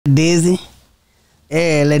Dizzy.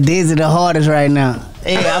 Yeah, Lil Dizzy the hardest right now.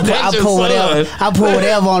 Yeah, I put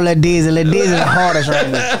whatever on Lil Dizzy. Lil Dizzy the hardest right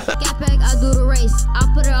now. Get back, I do the race.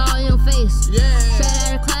 I put it all in your face. Yeah.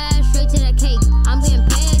 Straight out of class, straight to that cake. I'm getting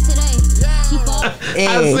paid today. Yeah. She fall. Yeah.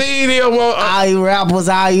 I seen him on all you rappers,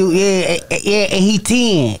 and he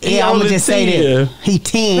 10. Yeah, I'ma just say that. He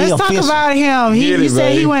 10. Let's talk about him. You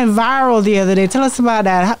said he went viral the other day. Tell us about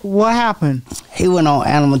that. What happened? He went on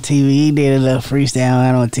Animal TV. He did a little freestyle on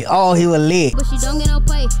Animal TV. Oh, he was lit. But she don't get no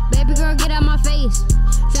play. Baby girl, get out my face.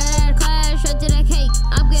 Straight out of class, straight to that cake.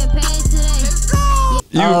 I'm getting paid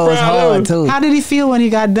today. Oh, it was hard too. How did he feel when he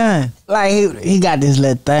got done? Like he got this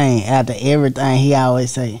little thing after everything. He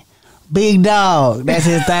always say, "Big dog." That's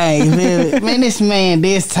his thing. You feel me? Man, this man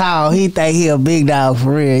this tall. He think he a big dog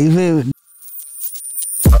for real. You feel me?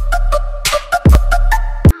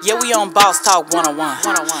 Yeah, we on Boss Talk 101.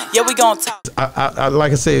 Yeah, we gonna talk. I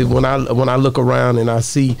like I said, when I look around and I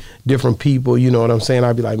see different people, you know what I'm saying,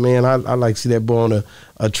 I be like, man, I like to see that boy on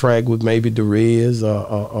a track with maybe Derez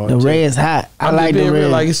or Derez hot. I like Derez.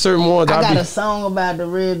 Like it's certain ones. I got a song about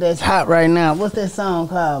Derez that's hot right now. What's that song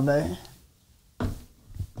called, baby?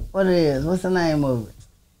 What it is? What's the name of it?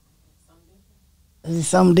 Is it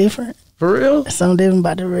something different? For real? Something different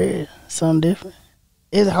about Derez. Something different.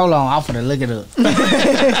 Hold on, I'm finna look it up. I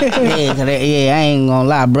ain't gonna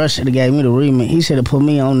lie. Bruh should have gave me the remix. He should have put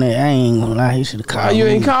me on there. I ain't gonna lie. He should have called me. Why you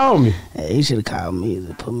ain't called me? Yeah, he should have called me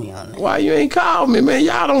to put me on there. Why you ain't called me, man?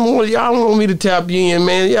 Y'all don't want me to tap you in,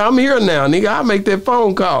 man. Yeah, I'm here now, nigga. I'll make that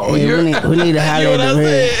phone call. Yeah, we need to holler at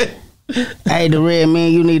Derez. Hey, Derez,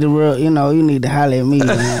 man, you need to holler at me,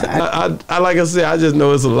 man. I like I said, I just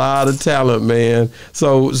know it's a lot of talent, man.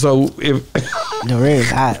 So if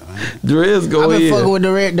Derez hot, man. Derez go I've been in. fucking with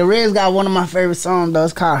Derez. Derez got one of my favorite songs though.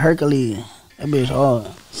 It's called Hercules. That bitch hard.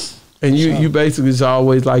 And you basically just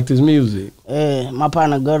always liked his music. Yeah, my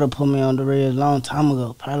partner Gunna put me on Derez a long time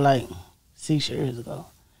ago, probably like 6 years ago.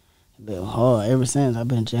 It been hard ever since. I've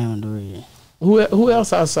been jamming Derez. Who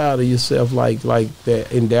else outside of yourself like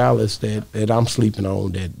that in Dallas that I'm sleeping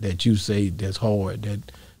on that you say that's hard that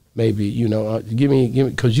maybe give me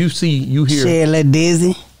because you hear shit Lil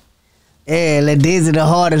Dizzy. Yeah, Lil Dizzy the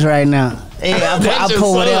hardest right now. Yeah,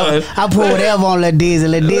 I put whatever on Lil Dizzy.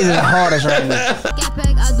 Lil Dizzy the hardest right now. Get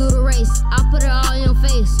back, I do the race. I put it all in your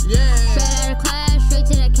face. Yeah. Straight out of class, straight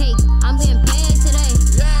to that cake. I'm getting paid today.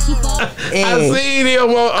 She fall. I seen him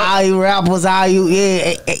on all you rappers, and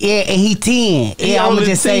he 10. Yeah, I'ma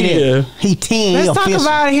just say that. He 10. Let's talk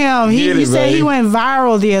about him. You said he went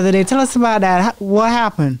viral the other day. Tell us about that. What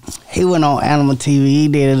happened? He went on Animal TV. He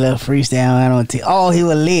did a little freestyle on Animal TV. Oh, he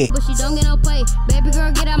was lit. But she don't get no play. Baby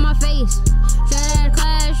girl, get out my face. Straight out of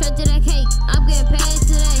class, straight to that cake. I'm getting paid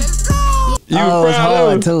today. Oh, it was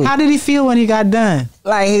hard too. How did he feel when he got done?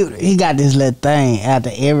 Like he got this little thing after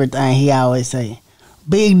everything. He always say,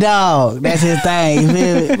 "Big dog." That's his thing. You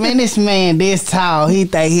feel me? Man, this man this tall. He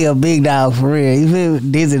think he a big dog for real. You feel me?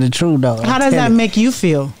 This is the truth though. How does that make you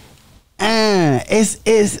feel?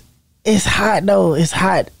 It's hot though. It's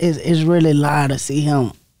hot. It's really loud to see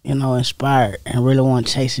him, inspired and really want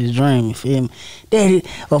to chase his dream. You feel me? Daddy,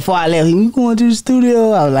 before I left him, you going to the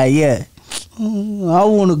studio? I was like, yeah. I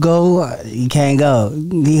want to go. He can't go.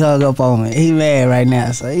 He hung up on me. He mad right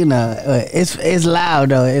now. So, it's loud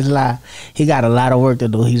though. It's loud. He got a lot of work to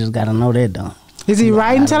do. He just got to know that though. Is he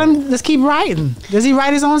writing? Tell him, let's keep writing. Does he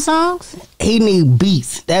write his own songs? He need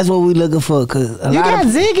beats. That's what we looking for. Cause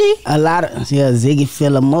Ziggy? Ziggy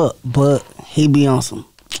fill him up, but he be on some,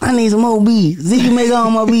 I need some more beats. Ziggy make all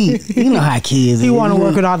my beats. You know how kids He want to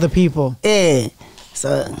work with other people. Yeah.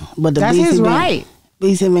 So, but the that's beats his right.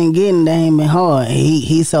 Beats he been getting, they ain't been hard.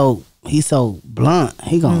 He so blunt.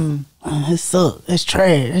 He gon' it suck. That's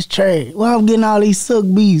trash. That's trash. Why I'm getting all these suck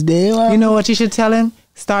beats, Dad? You know what you should tell him?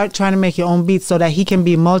 Start trying to make your own beats so that he can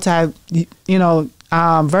be versatile,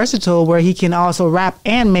 where he can also rap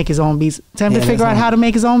and make his own beats. Tell him to figure out how to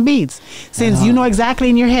make his own beats. Since you know exactly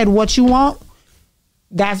in your head what you want,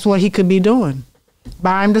 that's what he could be doing.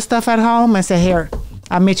 Buy him the stuff at home and say, here,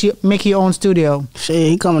 I make your own studio. Shit,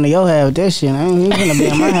 he coming to your house with that shit. I ain't gonna be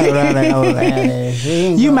in my house without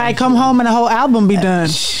that. You might come home and the whole album be done.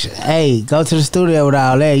 Hey, go to the studio with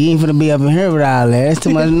all that. You ain't finna be up in here with all that. That's too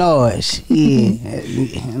much noise.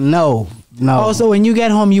 Yeah. No. Oh, so when you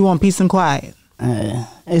get home, you want peace and quiet.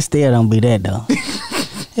 It still don't be that though.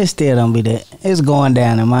 It still don't be that. It's going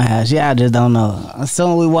down in my house. Y'all just don't know. As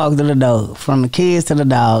soon as we walk through the door, from the kids to the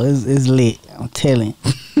dog, it's lit. I'm telling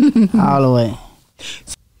you. All the way.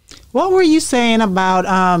 What were you saying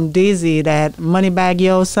about Dizzy, that Moneybagg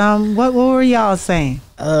Yo something? What were y'all saying?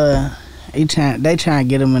 They trying to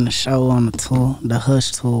get him in the show on the tour, the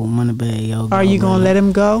Hush tour, Moneybag Yo. Are you gonna let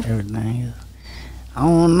him go? Everything. I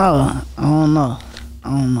don't know.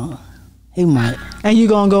 He might. And you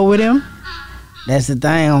gonna go with him? That's the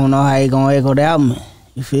thing. I don't know how he gonna echo the album.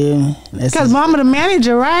 You feel me? Because Mama the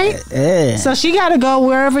manager, right? Yeah. So she got to go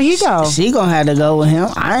wherever he goes. She gonna have to go with him.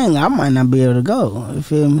 I might not be able to go. You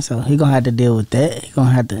feel me? So he gonna have to deal with that. He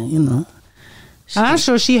gonna have to, you know. And I'm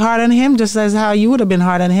sure she hard on him just as how you would have been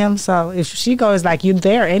hard on him. So if she goes, like, you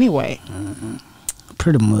there anyway.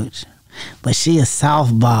 Pretty much. But she a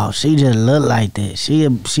softball. She just look like that. She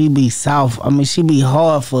be soft. I mean, she be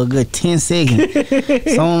hard for a good 10 seconds.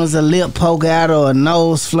 Soon as a lip poke out or a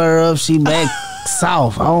nose flare up, she back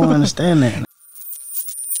soft. I don't understand that.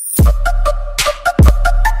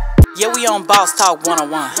 Yeah, we on Boss Talk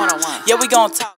 101. Yeah, we gon' talk.